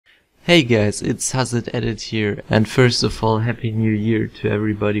Hey guys, it's Hazard Edit here, and first of all, Happy New Year to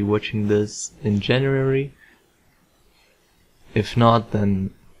everybody watching this in January. If not,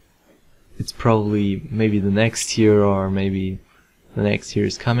 then it's probably maybe the next year, or maybe the next year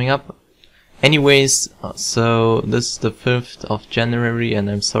is coming up. Anyways, so this is the 5th of January,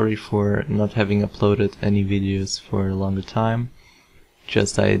 and I'm sorry for not having uploaded any videos for a longer time.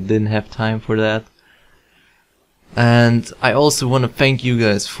 Just I didn't have time for that. And I also want to thank you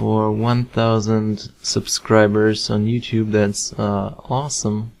guys for 1000 subscribers on YouTube. That's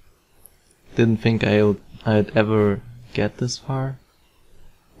awesome. Didn't think I'd ever get this far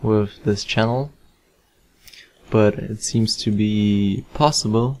with this channel, but it seems to be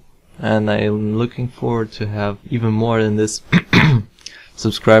possible, and I'm looking forward to have even more than this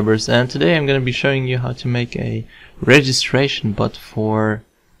subscribers. And today I'm going to be showing you how to make a registration bot for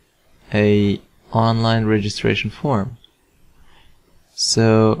a online registration form.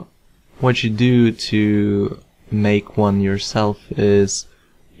 So what you do to make one yourself is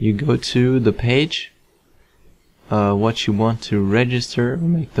you go to the page what you want to register or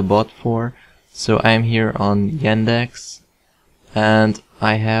make the bot for. So I'm here on Yandex and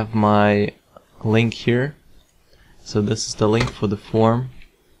I have my link here. So this is the link for the form,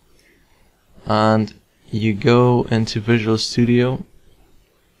 and you go into Visual Studio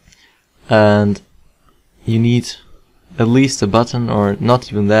and you need at least a button, or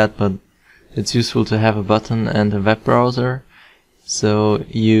not even that, but it's useful to have a button and a web browser. So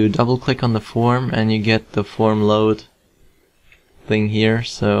you double click on the form and you get the form load thing here.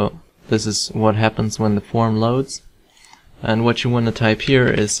 So this is what happens when the form loads, and what you want to type here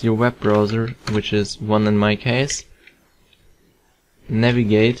is your web browser, which is one in my case,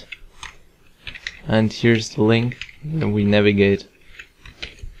 navigate, and here's the link, and we navigate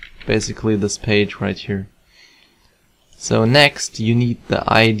basically this page right here. So next you need the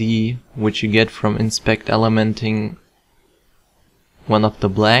ID, which you get from inspect elementing one of the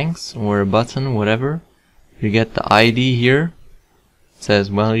blanks or a button, whatever. You get the ID here. It says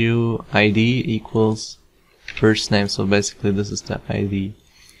value ID equals first name, so basically this is the ID.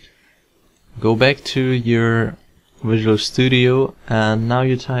 Go back to your Visual Studio and now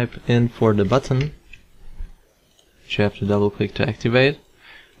you type in for the button, which you have to double click to activate.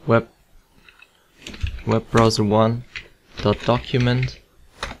 Web browser 1 .document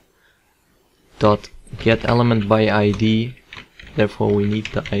 .get element by ID, therefore we need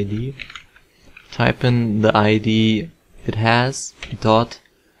the ID. Type in the ID it has, dot,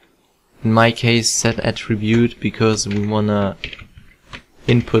 in my case set attribute, because we wanna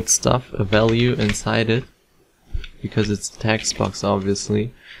input stuff, a value inside it, because it's a text box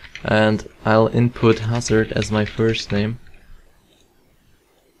obviously, and I'll input Hazard as my first name.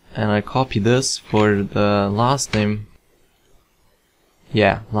 And I copy this for the last name.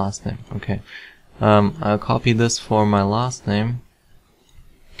 Yeah, last name, okay. I'll copy this for my last name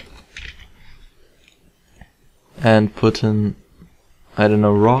and put in, I don't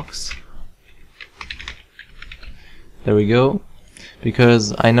know, rocks. There we go.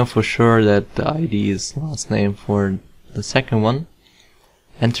 Because I know for sure that the ID is last name for the second one.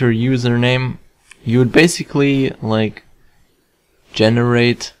 Enter username. You would basically like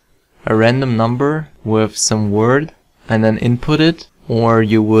generate a random number with some word and then input it, or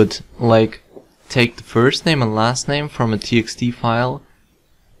you would like take the first name and last name from a txt file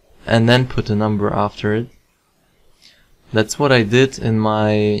and then put a number after it. That's what I did in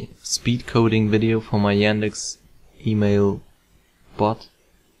my speed coding video for my Yandex email bot,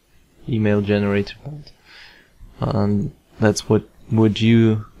 email generator bot, and that's what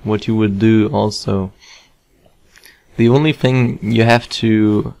you would do also. The only thing you have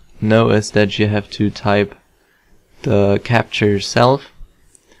to know is that you have to type the captcha yourself.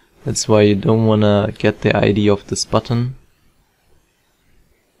 That's why you don't wanna get the ID of this button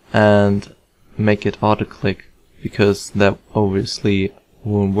and make it auto-click, because that obviously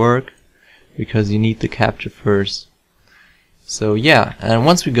won't work, because you need the captcha first. So yeah, and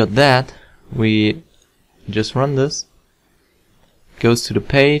once we got that, we just run this. Goes to the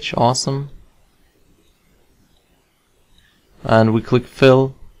page, awesome. And we click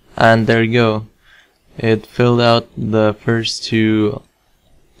fill, and there you go. It filled out the first two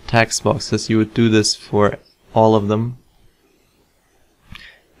text boxes. You would do this for all of them.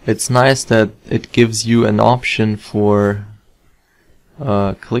 It's nice that it gives you an option for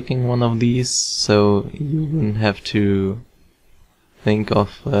clicking one of these, so you wouldn't have to think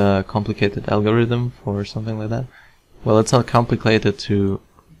of a complicated algorithm for something like that. Well, it's not complicated to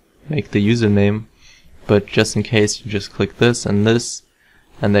make the username, but just in case, you just click this, and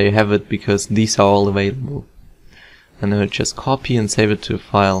there you have it, because these are all available. And then just copy and save it to a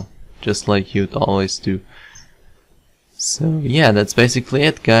file. just like you'd always do. So yeah, that's basically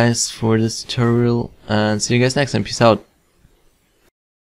it guys for this tutorial, and see you guys next time. Peace out.